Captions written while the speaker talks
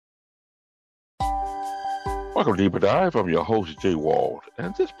Welcome to Deeper Dive. I'm your host, Jay Wald,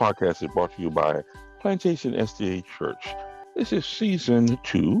 and this podcast is brought to you by Plantation SDA Church. This is season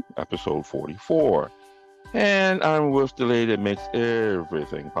 2, episode 44, and I'm with the lady that makes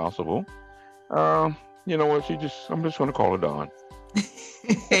everything possible. You know what? I'm just going to call her Dawn.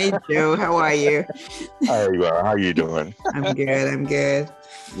 Hey Joe, how are you? There you are. How you doing? I'm good.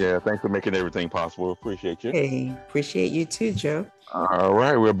 Yeah, thanks for making everything possible. Appreciate you. Hey, appreciate you too, Joe. All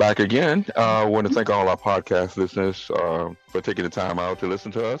right, we're back again. I want to thank all our podcast listeners for taking the time out to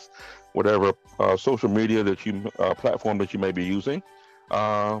listen to us, whatever social media platform that you may be using.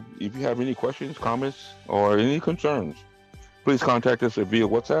 If you have any questions, comments, or any concerns, please contact us via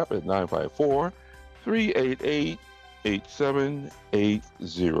WhatsApp at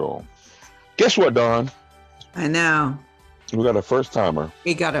 954-388-8780. Guess what, Don? I know. We got a first timer.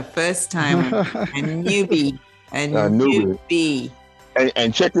 We got a first timer, a newbie. A newbie.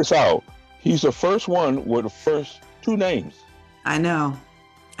 And check this out. He's the first one with the first 2 names. I know.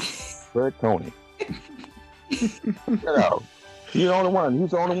 Fred Tony. Check out. He's the only one.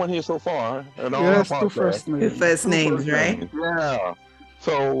 He's the only one here so far. Yes, 2 first names. 2 first names, right? Names. Yeah.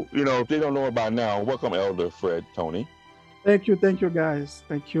 So, if they don't know about now, welcome Elder Fred Tony. Thank you, guys.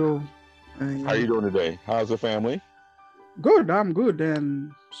 Thank you. How you doing today? How's the family? Good, I'm good.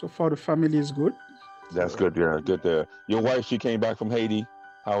 And so far the family is good. That's good, yeah. Good there. Your wife, she came back from Haiti.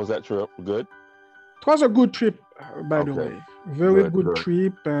 How was that trip? Good? It was a good trip, by the way. Very good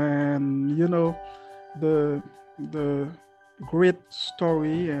trip. And, the great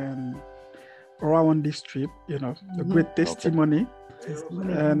story and around this trip, the great testimony.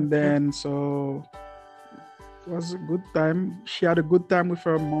 And then, so it was a good time. She had a good time with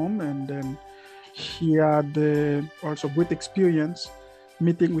her mom. And then she had also great experience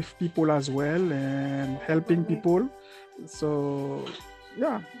meeting with people as well and helping people. So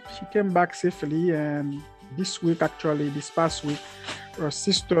yeah, she came back safely, and this past week, her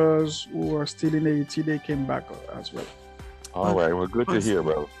sisters who are still in Haiti, they came back as well. All right, well, good to hear,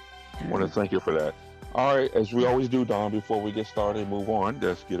 bro. I want to thank you for that. All right, as we always do, Don, before we get started and move on,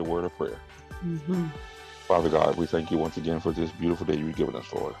 let's get a word of prayer. Father God, we thank you once again for this beautiful day you've given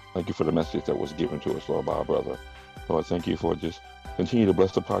us, Lord. Thank you for the message that was given to us, Lord, by our brother. Lord, thank you for just continue to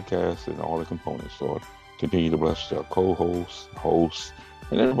bless the podcast and all the components, Lord. Continue to bless the co-hosts, hosts,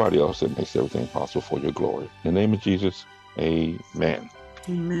 and everybody else that makes everything possible for your glory. In the name of Jesus, amen.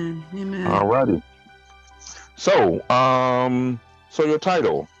 Amen. All righty. So, so your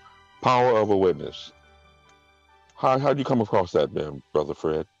title, Power of a Witness. How'd you come across that, then, Brother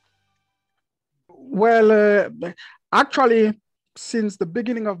Fred? Well, actually, since the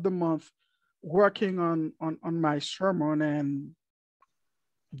beginning of the month, working on my sermon and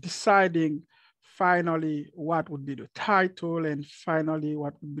deciding finally what would be the title and finally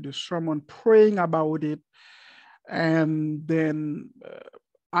what would be the sermon, praying about it. And then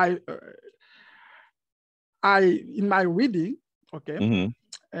I in my reading,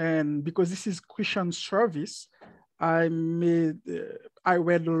 and because this is Christian service, I read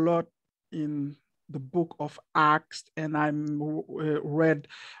a lot in the book of Acts, and I read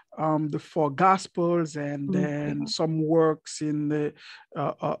the 4 Gospels, and then some works in the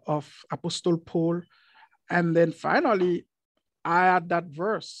of Apostle Paul, and then finally I had that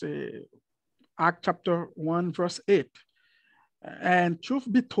verse, Acts chapter 1, verse 8. And truth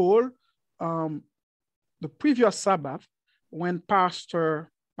be told, the previous Sabbath, when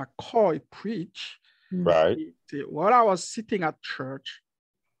Pastor McCoy preached, right, while I was sitting at church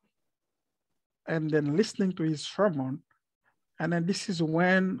and then listening to his sermon, and then this is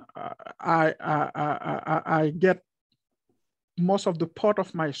when I get most of the part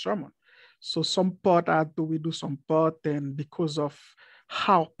of my sermon. So some part I had to redo some part, and because of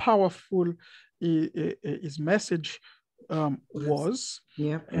how powerful his message was,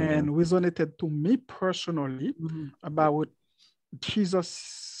 and resonated to me personally about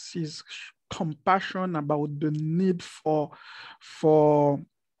Jesus' compassion, about the need for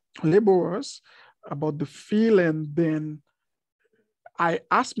laborers, about the field, and then I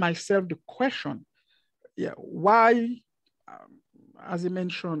asked myself the question, why, as I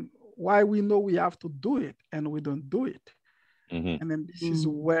mentioned, why we know we have to do it and we don't do it. And then this is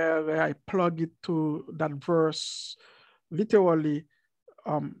where I plug it to that verse, literally.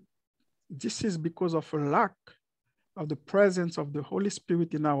 This is because of a lack of the presence of the Holy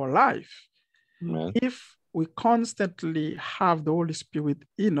Spirit in our life. If we constantly have the Holy Spirit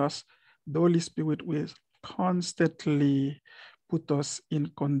in us, the Holy Spirit will constantly put us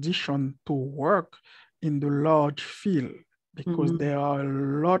in condition to work in the large field, because there are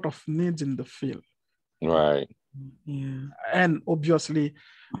a lot of needs in the field. Right. Yeah. And obviously,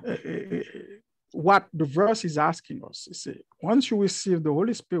 what the verse is asking us. You see, once you receive the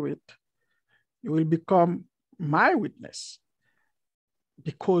Holy Spirit, you will become my witness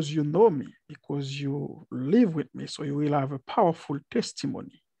because you know me, because you live with me. So you will have a powerful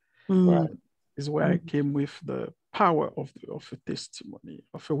testimony. Right? Is where I came with the power of a testimony,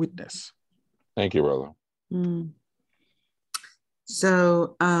 of a witness. Thank you, brother.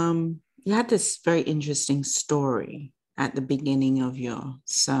 So you had this very interesting story at the beginning of your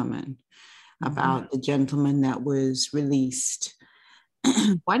sermon about the gentleman that was released.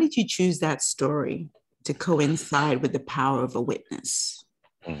 Why did you choose that story to coincide with the power of a witness?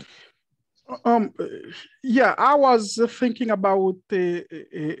 Yeah, I was thinking about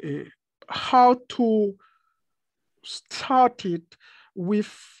how to start it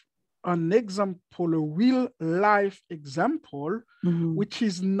with an example, a real life example, which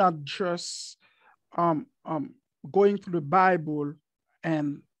is not just going to the Bible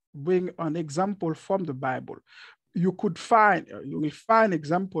and bring an example from the Bible. You will find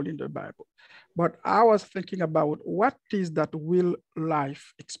example in the Bible, but I was thinking about what is that real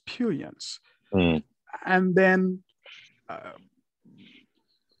life experience, and then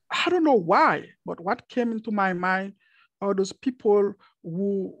I don't know why, but what came into my mind are those people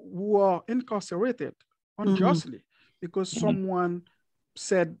who are incarcerated unjustly because someone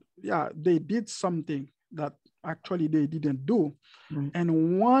said, yeah, they did something that actually they didn't do.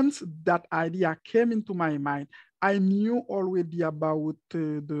 And once that idea came into my mind, I knew already about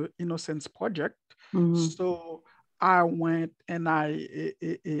the Innocence Project. So I went and I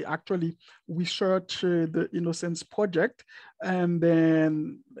actually researched the Innocence Project, and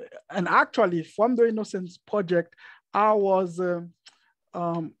actually from the Innocence Project, I was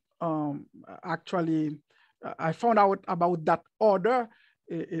actually I found out about that other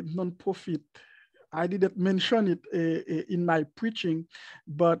nonprofit. I didn't mention it in my preaching,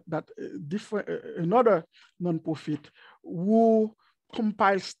 but that another nonprofit who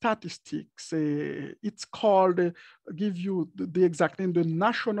compile statistics. It's called, give you the exact name, the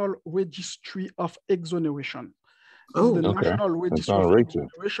National Registry of Exoneration. Oh, the okay. National Registry of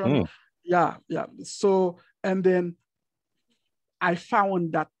Exoneration. Yeah. So, and then I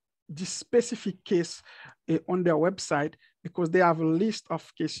found that this specific case on their website, because they have a list of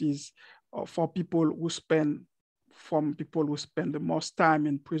cases for people who spend the most time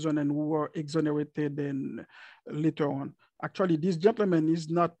in prison and who were exonerated and later on. Actually, this gentleman is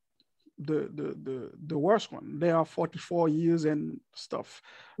not the worst one. They are 44 years and stuff.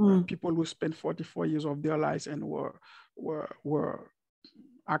 People who spent 44 years of their lives and were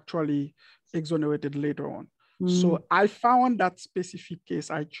actually exonerated later on. So I found that specific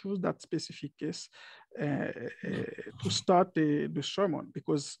case. I chose that specific case to start the sermon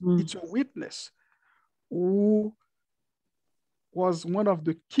because it's a witness who was one of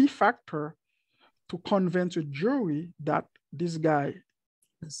the key factors to convince a jury that this guy,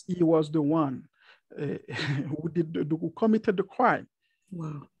 he was the one who committed the crime.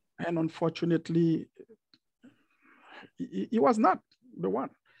 Wow. And unfortunately, he was not the one,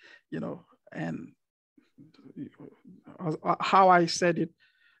 and how I said it,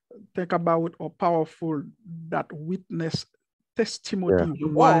 think about how powerful that witness testimony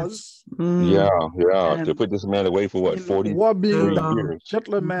was. And to put this man away for what, 43 years?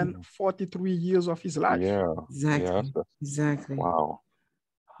 Gentleman, 43 years of his life. Exactly. Wow.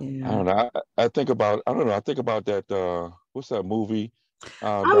 Yeah. I don't know. I think about that. What's that movie?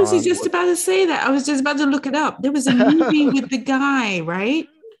 I was just about to say that. I was just about to look it up. There was a movie with the guy, right?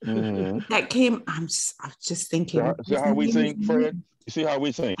 That came. I was just thinking. See how we think, Fred? You see how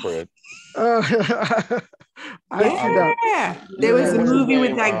we think, Fred? There was a movie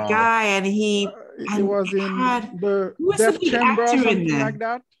with that guy, and he was in the death chamber or something like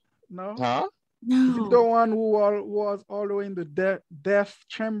that. No. Huh? No. Is it the one who was all in the death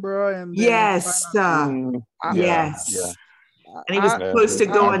chamber and yes. Yes. And he was supposed to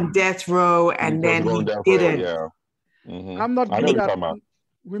go on death row, and then he didn't. I'm not good at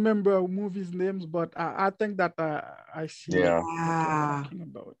remember movies names, but I think that I see what you're talking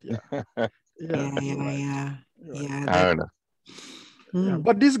about. I don't know.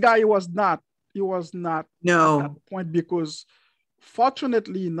 But this guy was not. He was not at that point because,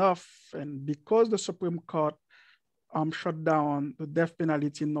 fortunately enough, and because the Supreme Court shut down the death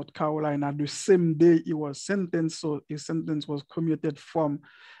penalty in North Carolina the same day he was sentenced, so his sentence was commuted from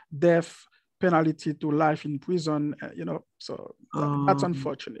death penalty to life in prison. So that's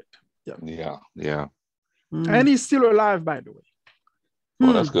unfortunate. Yeah. And he's still alive, by the way.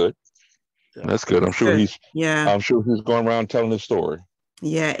 Well, that's good. That's good. I'm sure he's going around telling his story.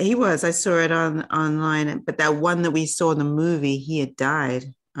 Yeah, he was. I saw it online, but that one that we saw in the movie, he had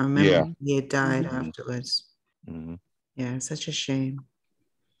died. I remember Yeah. he had died Mhm. afterwards. Mhm. Yeah, such a shame.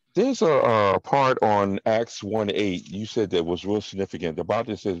 There's a part on Acts 1:8 you said that was real significant. About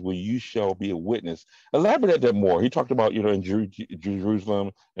this says, "Well, you shall be a witness." Elaborate that more. He talked about, in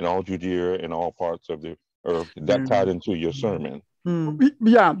Jerusalem and all Judea and all parts of the earth. That tied into your sermon.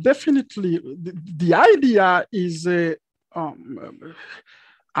 Yeah, definitely. The idea is,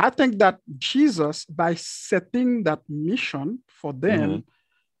 I think that Jesus, by setting that mission for them,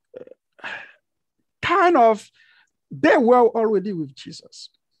 kind of, they were already with Jesus.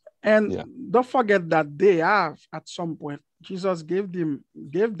 And Yeah. don't forget that they have, at some point, Jesus gave them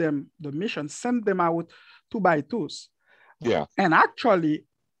the mission, sent them out 2 by 2s. Yeah. And actually,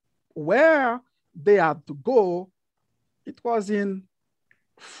 where they had to go, it was in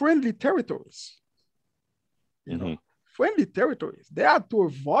friendly territories. Friendly territories. They had to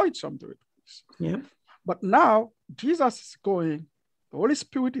avoid some territories. Yeah. But now Jesus is going, the Holy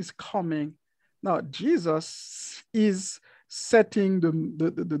Spirit is coming. Now Jesus is setting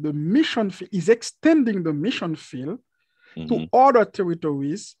the mission field, is extending the mission field to other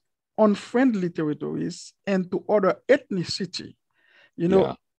territories, unfriendly territories, and to other ethnicity.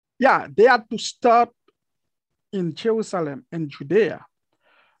 They had to start in Jerusalem and Judea,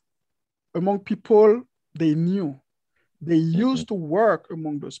 among people they knew. They used to work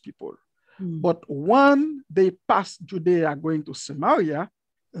among those people. But when they passed Judea going to Samaria,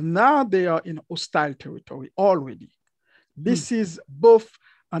 now they are in hostile territory already. This is both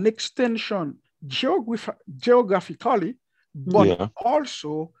an extension geographically, but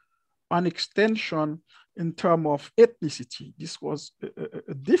also an extension in terms of ethnicity. This was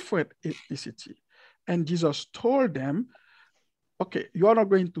a different ethnicity. And Jesus told them, okay, you are not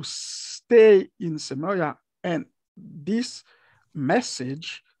going to stay in Samaria, and this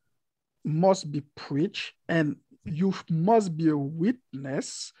message must be preached, and you must be a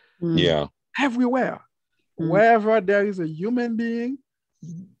witness everywhere. Wherever there is a human being,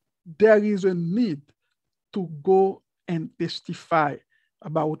 there is a need to go and testify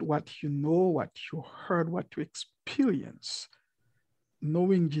about what you know, what you heard, what you experience,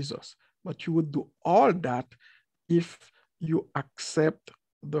 knowing Jesus. But you would do all that if you accept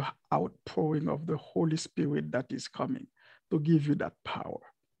the outpouring of the Holy Spirit that is coming to give you that power.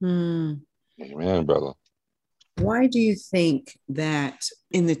 Amen, brother. Why do you think that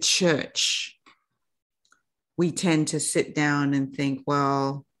in the church, we tend to sit down and think,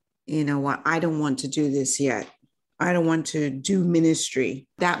 well, you know what, I don't want to do this yet. I don't want to do ministry.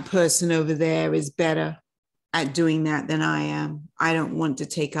 That person over there is better at doing that than I am. I don't want to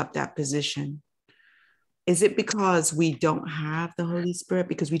take up that position. Is it because we don't have the Holy Spirit,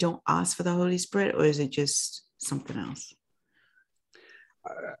 because we don't ask for the Holy Spirit, or is it just something else?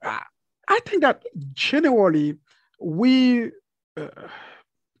 I think that generally we've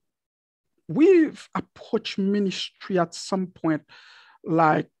approached ministry at some point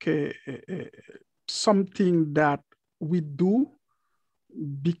like something that we do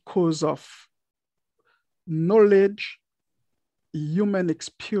because of knowledge, human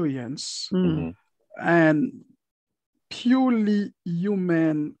experience, and purely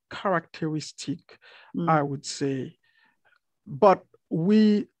human characteristic, I would say. But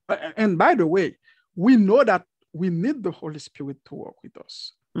and by the way, we know that we need the Holy Spirit to work with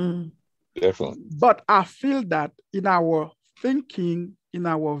us. Definitely. But I feel that in our thinking, in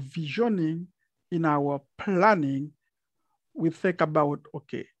our visioning, in our planning, we think about,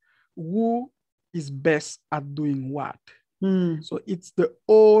 okay, who is best at doing what? So it's the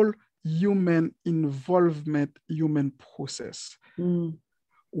whole human involvement, human process.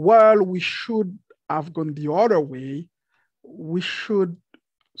 While we should have gone the other way, we should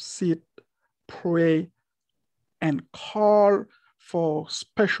sit, pray, and call for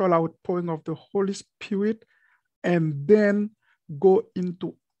special outpouring of the Holy Spirit, and then go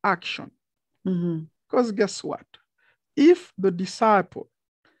into action. Because guess what? If the disciple,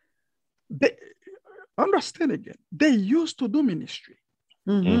 they understand again, they used to do ministry.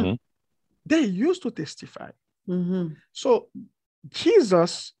 They used to testify. So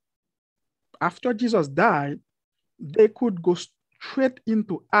Jesus, after Jesus died, they could go straight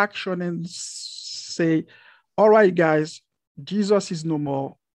into action and say, all right, guys, Jesus is no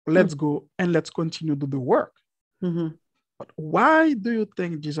more. Let's go and let's continue to do the work. But why do you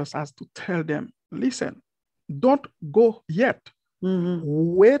think Jesus has to tell them, listen, don't go yet.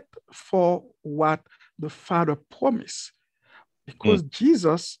 Wait for what the Father promised. Because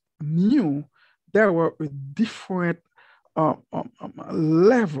Jesus knew there were a different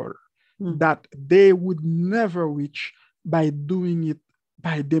level that they would never reach by doing it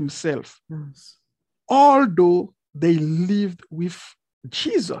by themselves. Although they lived with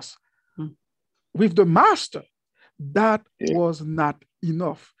Jesus, with the master, that Yeah. was not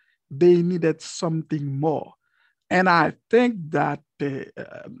enough. They needed something more. And I think that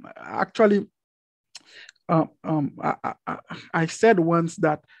actually, I said once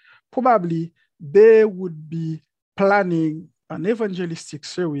that probably they would be planning an evangelistic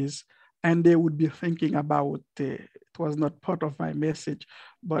series and they would be thinking about, it was not part of my message,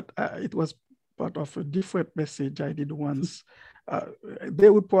 but it was part of a different message I did once. They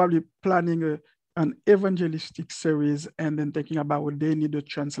would probably planning an evangelistic series and then thinking about they need a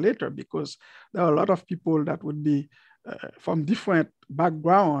translator, because there are a lot of people that would be from different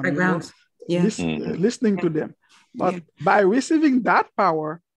backgrounds, Yeah. listening to them. But by receiving that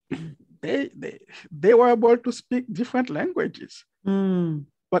power, they were able to speak different languages.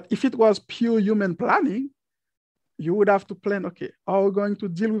 But if it was pure human planning, you would have to plan, okay, are we going to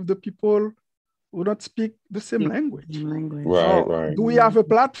deal with the people who don't speak the same language? Right. Do we have a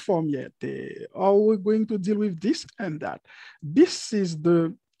platform yet? Are we going to deal with this and that? This is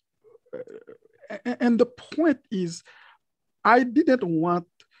and the point is, I didn't want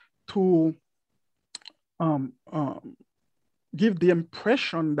to give the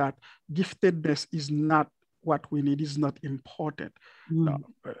impression that giftedness is not what we need, is not important. No,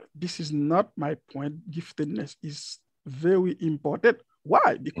 this is not my point. Giftedness is very important.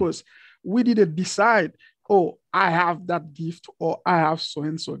 Why? Because we didn't decide, oh, I have that gift or I have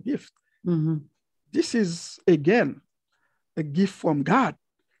so-and-so gift. This is, again, a gift from God.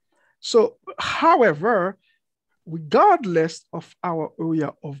 So, however, regardless of our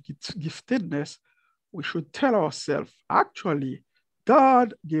area of giftedness, we should tell ourselves, actually,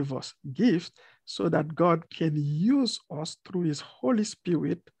 God gave us gifts so that God can use us through his Holy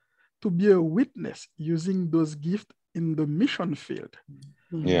Spirit to be a witness using those gifts in the mission field.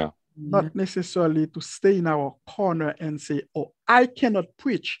 Yeah. Not necessarily to stay in our corner and say, oh, I cannot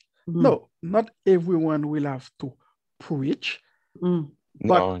preach. No, not everyone will have to preach,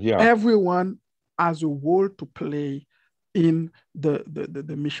 but everyone has a role to play in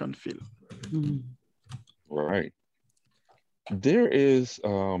the mission field. Right. There is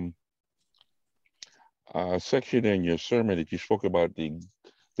a section in your sermon that you spoke about the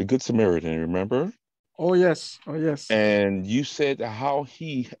Good Samaritan, remember? Oh, yes. And you said how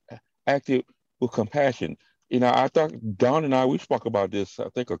he acted with compassion. You know, I thought Don and we spoke about this, I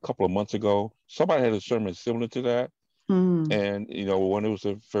think, a couple of months ago. Somebody had a sermon similar to that. And, you know, one was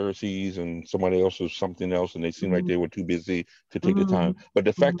the Pharisees and somebody else was something else, and they seemed like they were too busy to take the time. But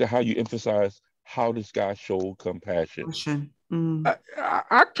the fact of how you emphasize how this guy showed compassion.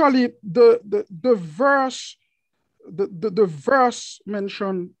 Actually, the verse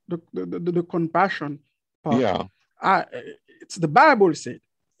mentioned the compassion part. Yeah. It's the Bible said.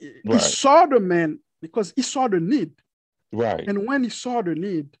 He saw the man because he saw the need. Right. And when he saw the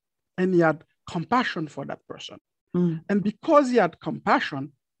need and he had compassion for that person. And because he had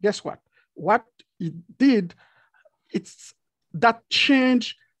compassion, guess what? What he did, it's that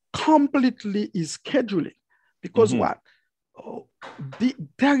changed completely his scheduling. Because what?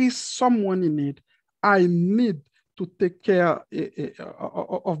 There is someone in need. I need to take care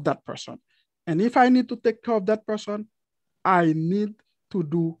of that person. And if I need to take care of that person, I need to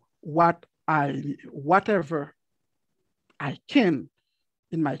do whatever I can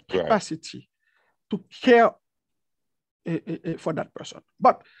in my capacity to care for that person.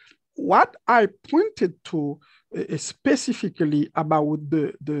 But what I pointed to specifically about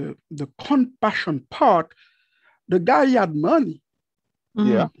the compassion part, the guy had money.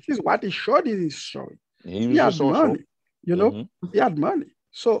 Yeah. This is what he showed in his story. He had money, you know, he had money.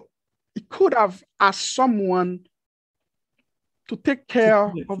 So he could have asked someone to take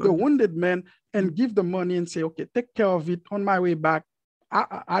care of the wounded man and give the money and say, okay, take care of it. On my way back,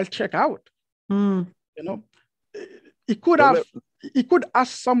 I'll check out. You know, he could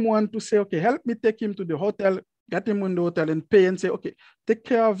ask someone to say, okay, help me take him to the hotel, get him in the hotel and pay and say, okay, take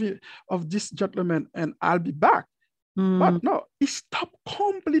care of this gentleman and I'll be back. But no, he stopped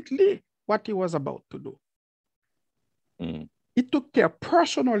completely what he was about to do. He took care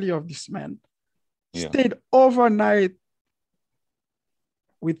personally of this man, stayed overnight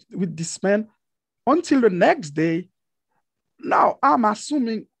with this man until the next day. Now, I'm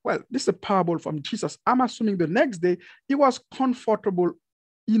assuming, well, this is a parable from Jesus. I'm assuming the next day he was comfortable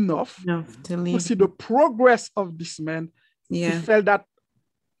enough to see the progress of this man. He felt that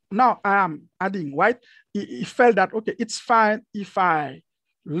now I am adding, right? He felt that, okay, it's fine if I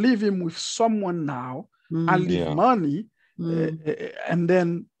leave him with someone now. I'll leave money and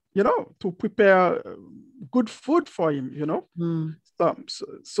then, you know, to prepare good food for him, you know.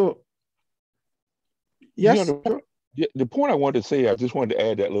 So yes. The point I wanted to say, I just wanted to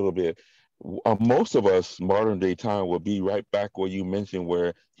add that little bit. Most of us, modern day time, will be right back where you mentioned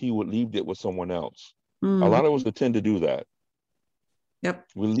where he would leave it with someone else. A lot of us would tend to do that. Yep.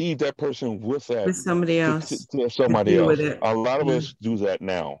 We leave that person with somebody else. To somebody deal else. with it. A lot of us do that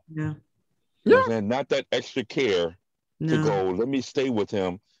now. Yeah. You know what I'm saying? Not that extra care to go, let me stay with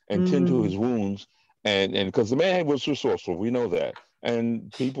him and tend to his wounds. And because the man was resourceful, we know that.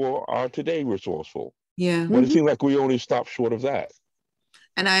 And people are today resourceful. Yeah. But it seems like we only stop short of that.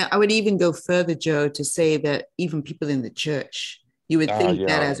 And I would even go further, Joe, to say that even people in the church, you would think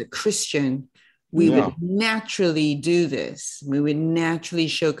that as a Christian, we would naturally do this. We would naturally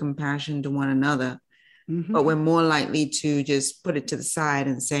show compassion to one another. But we're more likely to just put it to the side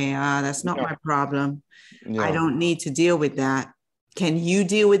and say, that's not my problem. I don't need to deal with that. Can you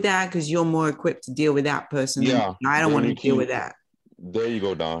deal with that? Because you're more equipped to deal with that person. Yeah. I don't want to deal with that. There you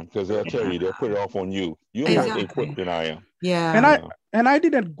go, Don. Because they'll tell you, they'll put it off on you. You're more equipped than I am. Yeah. And I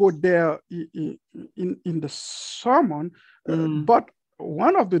didn't go there in the sermon, but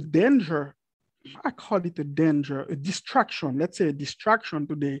one of the danger, I call it a danger, a distraction. Let's say a distraction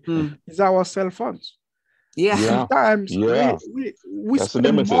today is our cell phones. Yeah. Sometimes we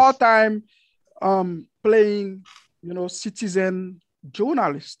spend more time playing, citizen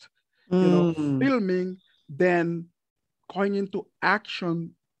journalist, filming than going into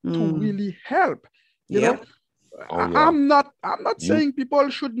action to really help. You know, I'm not saying people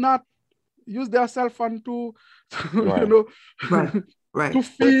should not use their cell phone to to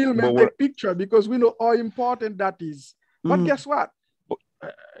film and take picture, because we know how important that is. But guess what?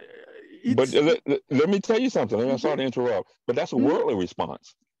 But let me tell you something. I'm sorry to interrupt, but that's a worldly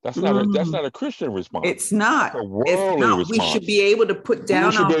response. That's not a Christian response. It's not. It's a worldly response. We should be able to put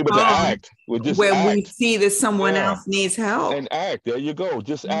down we should be able to act. when we see that someone else needs help. And act. There you go.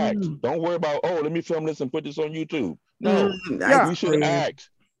 Just act. Don't worry about, let me film this and put this on YouTube. No. We should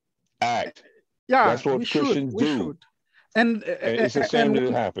act. Act. Yeah. That's what Christians do. And it's a shame that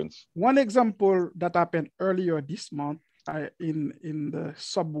it happens. One example that happened earlier this month, in the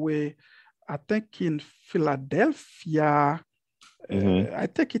subway, I think in Philadelphia. I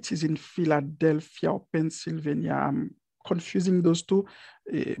think it is in Philadelphia or Pennsylvania. I'm confusing those two.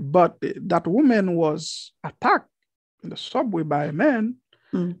 But that woman was attacked in the subway by a man,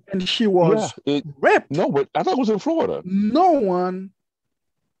 and she was raped. No, but I thought it was in Florida. No one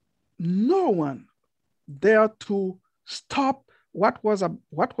there to stop what was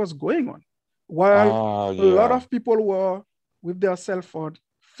going on, while a lot of people were with their cell phone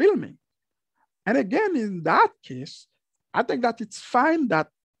filming. And again, in that case, I think that it's fine that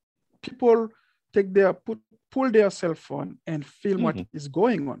people pull their cell phone and film what is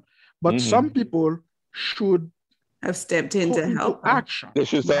going on. But some people should have stepped in to help action. They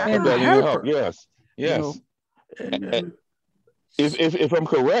should step in to help. Yes. If I'm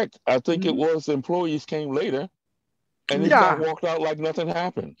correct, I think it was employees came later and they walked out like nothing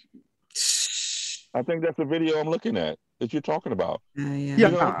happened. I think that's the video I'm looking at that you're talking about.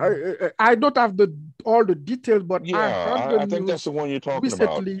 I don't have all the details, but I think that's the one you're talking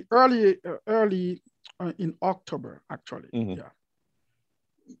about. Early in October, actually.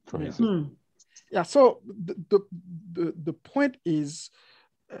 Crazy. So the point is,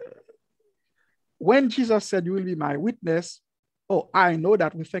 when Jesus said, "You will be my witness," I know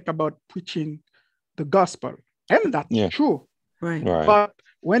that we think about preaching the gospel, and that's true. Right. But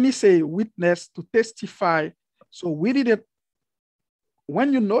when he say witness, to testify, so we didn't.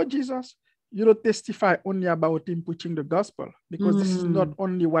 When you know Jesus, you don't testify only about him preaching the gospel, because this is not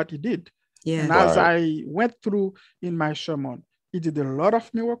only what he did. Yeah. And as I went through in my sermon, he did a lot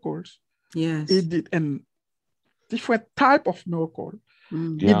of miracles. Yes. He did, and different type of miracle.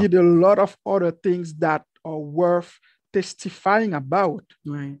 He did a lot of other things that are worth testifying about.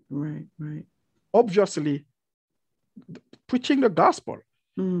 Right. Obviously, preaching the gospel.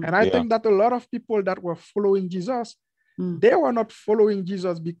 And I think that a lot of people that were following Jesus, they were not following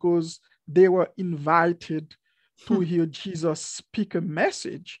Jesus because they were invited to hear Jesus speak a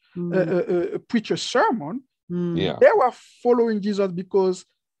message, preach a sermon. They were following Jesus because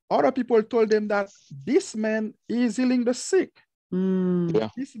other people told them that this man is healing the sick.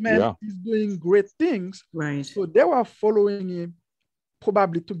 This man is doing great things. Right. So they were following him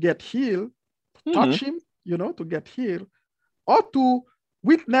probably to get healed, to touch him, to get healed, or to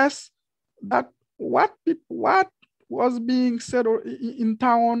witness that what was being said in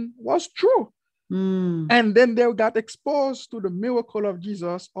town was true. And then they got exposed to the miracle of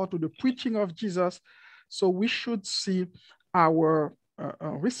Jesus or to the preaching of Jesus. So we should see our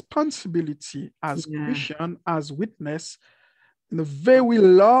responsibility as Christian, as witness, in a very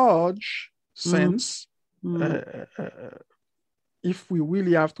large sense, if we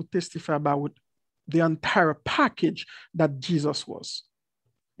really have to testify about the entire package that Jesus was.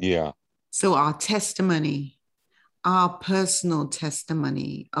 Yeah. So our testimony, our personal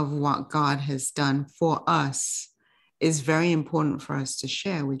testimony of what God has done for us is very important for us to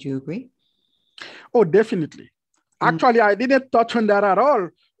share. Would you agree? Oh, definitely. Actually, I didn't touch on that at all.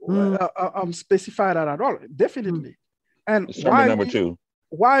 Specify that at all. Definitely. And sermon number 2.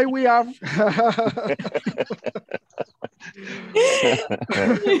 Why we have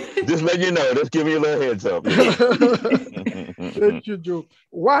just let you know, just give you a little heads up. Thank you, Joe.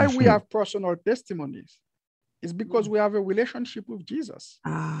 Why we have personal testimonies is because we have a relationship with Jesus.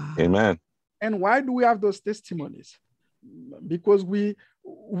 Amen. And why do we have those testimonies? Because we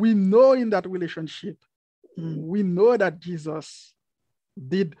know in that relationship, we know that Jesus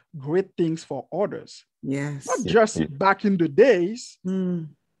did great things for others. Yes. Not just back in the days,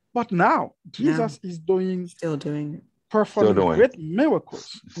 but now Jesus is still doing it. Performing great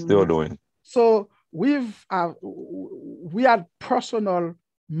miracles. Still doing it. So we had personal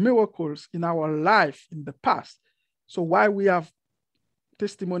miracles in our life in the past. So why we have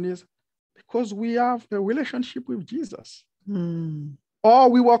testimonies? Because we have a relationship with Jesus. Or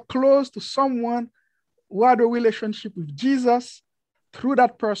we were close to someone who had a relationship with Jesus. Through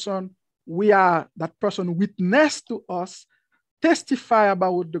that person, that person witnessed to us, testify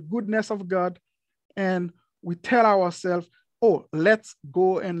about the goodness of God, and we tell ourselves, oh, let's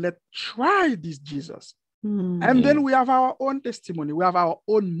go and let's try this Jesus. And then we have our own testimony. We have our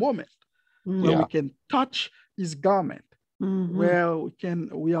own moment where we can touch his garment, where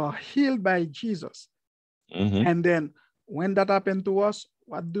we are healed by Jesus. And then when that happened to us,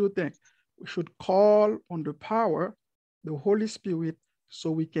 what do you think? We should call on the power, the Holy Spirit,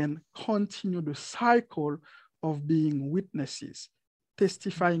 so we can continue the cycle of being witnesses,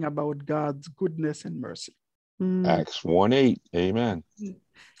 testifying about God's goodness and mercy. Acts 1:8. Amen.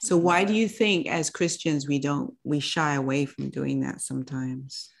 So why do you think as Christians we shy away from doing that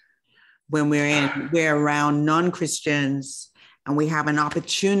sometimes? When we're around non-Christians and we have an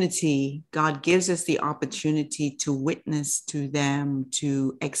opportunity, God gives us the opportunity to witness to them,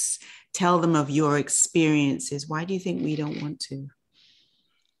 to tell them of your experiences. Why do you think we don't want to?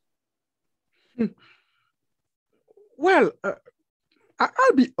 Well,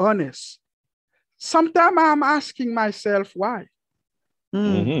 I'll be honest. Sometimes I'm asking myself why.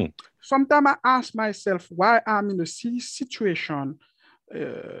 Sometimes I ask myself why I'm in a situation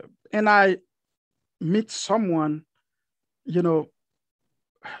and I meet someone, and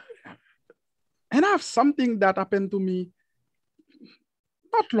I have something that happened to me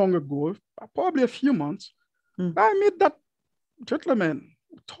not long ago, probably a few months. I met that gentleman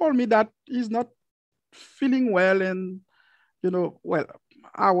who told me that he's not feeling well, and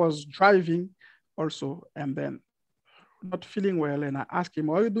I was driving also, and then not feeling well, and I asked him,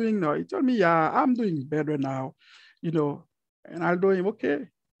 how are you doing now? He told me, yeah, I'm doing better now, and I told him, okay,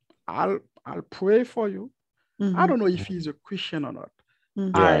 I'll pray for you. I don't know if he's a Christian or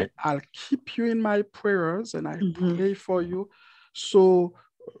not. I'll keep you in my prayers, and I pray for you. So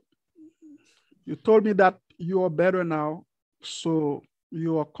you told me that you are better now, so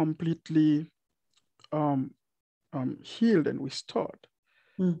you are completely healed and restored.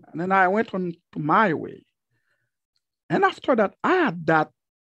 And then I went on to my way. And after that, I had that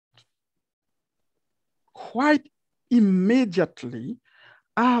quite immediately.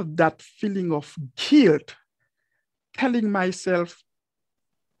 I have that feeling of guilt, telling myself,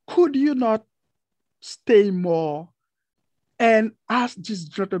 could you not stay more and ask this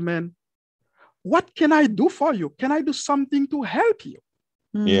gentleman, what can I do for you? Can I do something to help you?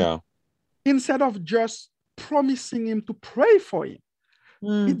 Yeah. Instead of just promising him to pray for him.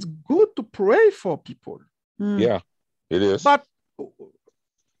 It's good to pray for people. Yeah, it is. But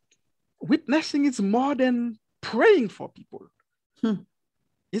witnessing is more than praying for people.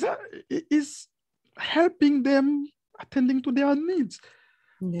 It's helping them, attending to their needs.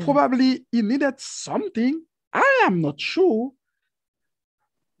 Probably he needed something. I am not sure.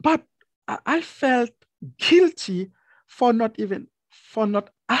 But I felt guilty for not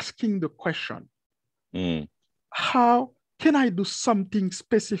asking the question. How can I do something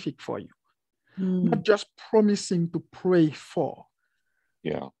specific for you? Not just promising to pray for.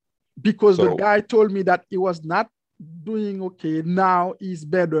 Yeah. Because the guy told me that he was not doing okay. Now he's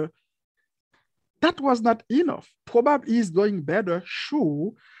better. That was not enough. Probably he's doing better,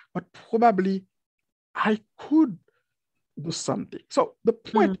 sure, but probably I could do something. So the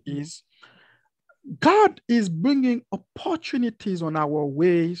point is, God is bringing opportunities on our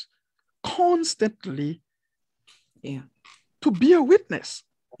ways constantly to be a witness.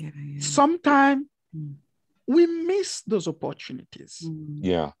 Sometimes we miss those opportunities.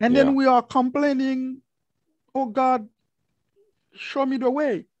 Yeah. And then we are complaining, oh God, show me the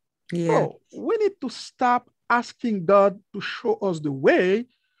way. Yeah. No, we need to stop asking God to show us the way.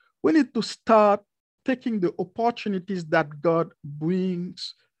 We need to start taking the opportunities that God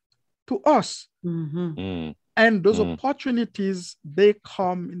brings to us. And those opportunities, they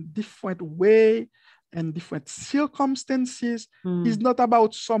come in different way and different circumstances. It's not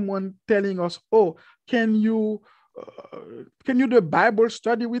about someone telling us, oh, can you do the Bible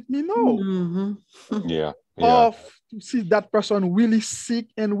study with me? No. Yeah. Or to see that person really sick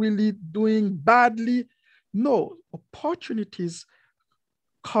and really doing badly. No, opportunities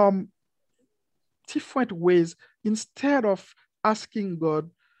come different ways. Instead of asking God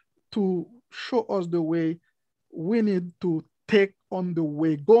to show us the way, we need to go on the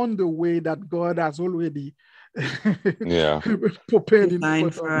way that God has already prepared in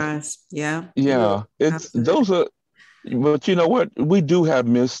front for of us. Yeah. It's those are, but you know what? We do have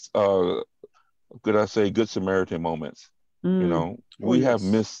missed could I say Good Samaritan moments. You know, we have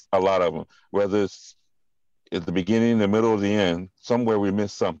missed a lot of them, whether it's at the beginning, the middle, or the end, somewhere we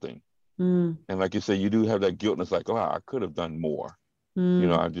missed something. And like you say, you do have that guilt, and it's like, oh, I could have done more. You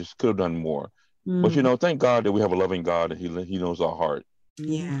know, I just could have done more. But you know, thank God that we have a loving God and He knows our heart.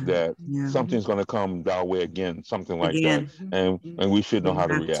 That something's going to come our way again, something like that, and we should know how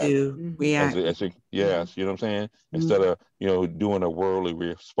to react. Yes, you know what I'm saying? Instead of doing a worldly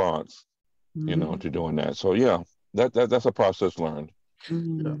response, to doing that. So yeah, that's a process learned.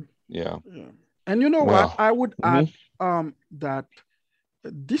 Yeah. And you know what? I would add that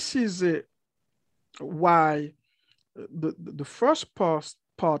this is why the first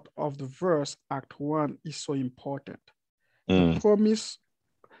part of the verse, Act 1, is so important. The promise,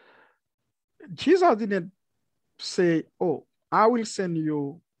 Jesus didn't say, oh, I will send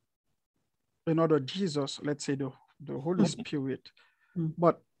you another Jesus, let's say the Holy Spirit.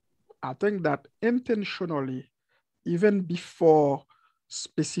 But I think that intentionally, even before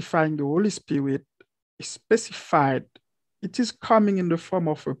specifying the Holy Spirit, specified it is coming in the form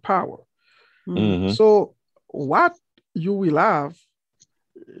of a power. So what you will have,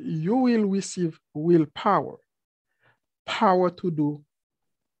 you will receive willpower, power to do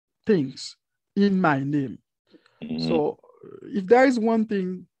things in my name. So if there is one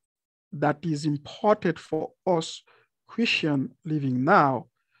thing that is important for us Christian living now,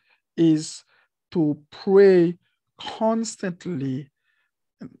 is to pray constantly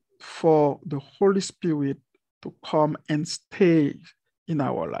for the Holy Spirit to come and stay in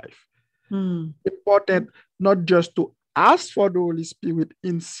our life. Important not just to ask for the Holy Spirit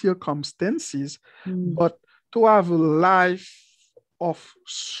in circumstances, but to have a life of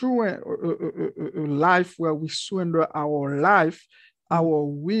a life where we surrender our life, our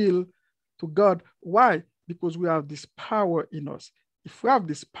will to God. Why? Because we have this power in us. If we have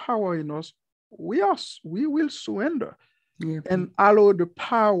this power in us, we will surrender and allow the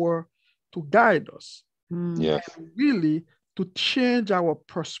power to guide us. Yes. And really to change our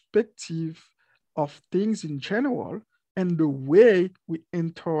perspective of things in general and the way we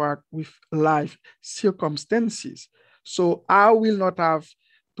interact with life circumstances. So I will not have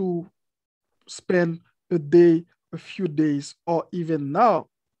to spend a day, a few days, or even now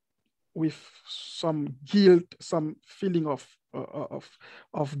with some guilt, some feeling of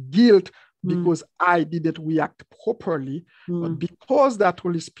guilt because I didn't react properly. But because that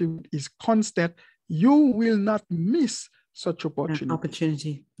Holy Spirit is constant, you will not miss such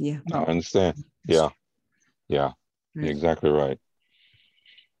opportunity. Yeah. I understand. Yeah. You're exactly right.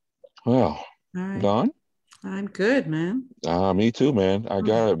 Well, Don? I'm good, man. Me too, man. I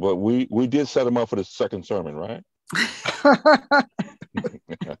got it. But we did set him up for the second sermon, right?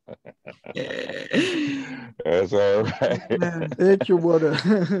 That's all right. Thank you, brother.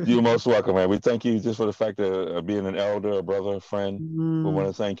 You're most welcome, man. We thank you just for the fact of being an elder, a brother, a friend. We want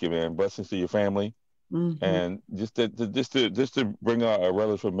to thank you, man. Blessings to your family. And just to bring out a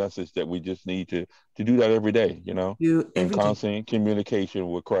relative message that we just need to do that every day, in constant communication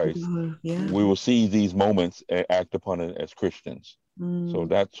with Christ. We will see these moments and act upon it as Christians. So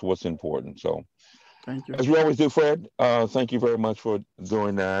that's what's important. So thank you. As we always do, Fred, thank you very much for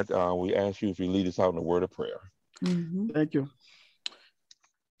doing that. We ask you if you lead us out in a word of prayer. Thank you.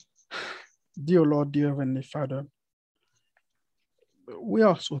 Dear Lord, dear Heavenly Father, we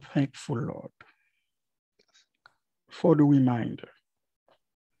are so thankful, Lord, for the reminder.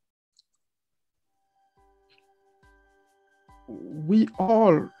 We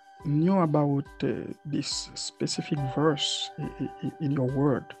all knew about this specific verse in your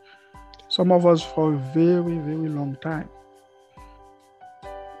word. Some of us for a very, very long time.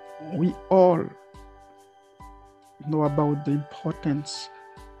 We all know about the importance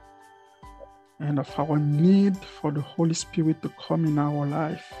and of our need for the Holy Spirit to come in our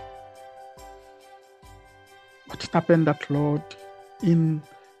life. But it happened that, Lord, in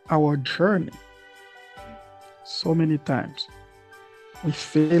our journey, so many times, we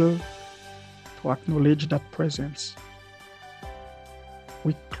fail to acknowledge that presence.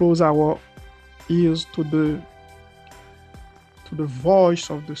 We close our ears to the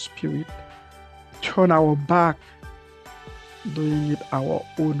voice of the Spirit, turn our back, doing it our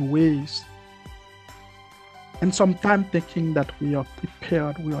own ways. And sometimes thinking that we are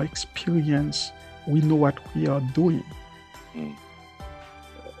prepared, we are experienced, we know what we are doing.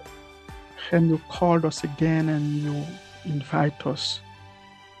 And you called us again and you invite us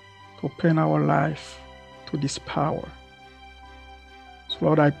to open our life to this power. So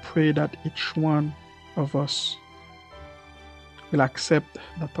Lord, I pray that each one of us will accept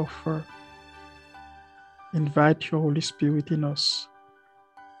that offer. Invite your Holy Spirit in us.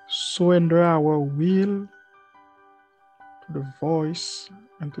 Surrender our will to the voice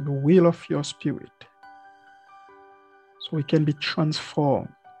and to the will of your Spirit, so we can be transformed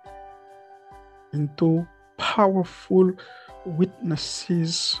into powerful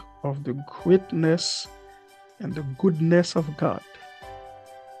witnesses of the greatness and the goodness of God.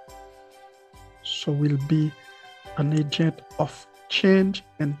 So we'll be an agent of change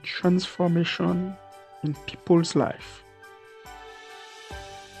and transformation in people's life.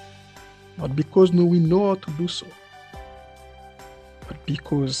 Not because we know how to do so, but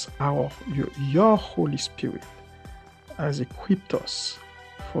because your Holy Spirit has equipped us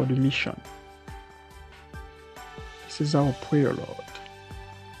for the mission. This is our prayer, Lord.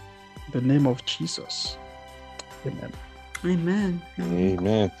 In the name of Jesus. Amen. Amen.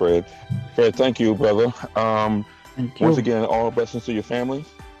 Amen, Fred. Fred, thank you, brother. Thank you. Once again, all blessings to your family.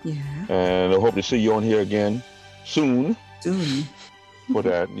 Yeah. And I hope to see you on here again soon. Soon. For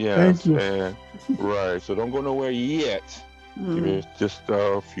that, yes. Thank you. And, right. So don't go nowhere yet. Give it just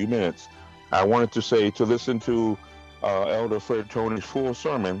a few minutes. I wanted to say, to listen to Elder Fred Tony's full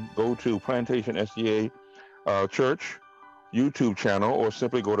sermon, go to Plantation SDA Church YouTube channel, or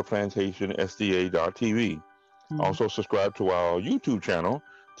simply go to plantationsda.tv. Also subscribe to our YouTube channel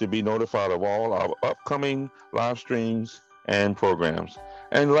to be notified of all our upcoming live streams and programs.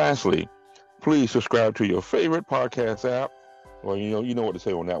 And lastly, please subscribe to your favorite podcast app. Well, you know what to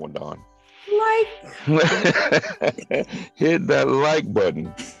say on that one, Don. Hit that like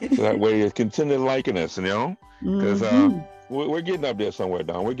button, so that way you continue liking us, because we're getting up there somewhere,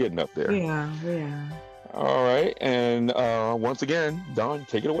 Don. We're getting up there. Yeah. All right, and once again, Don,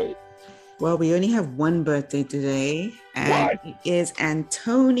 take it away. Well, we only have one birthday today, and it is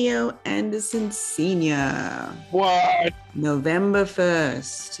Antonio Anderson Sr. What? November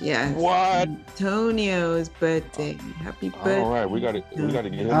 1st. Yes. What? Antonio's birthday. Happy birthday. All right, we got to give him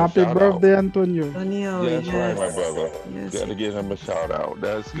Happy a shout birthday, out. Antonio. Antonio. That's yes. right, my brother. Yes. Got to give him a shout out.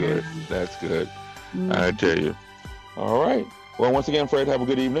 That's good. Yeah. That's good. I tell you. All right. Well, once again, Fred, have a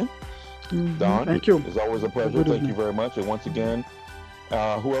good evening. Don, Thank you. It's always a pleasure. Thank you very much. And once again,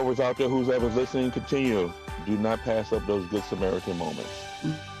 whoever's out there, who's ever listening, continue. Do not pass up those good Samaritan moments.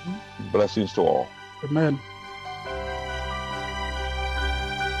 Blessings to all. Amen.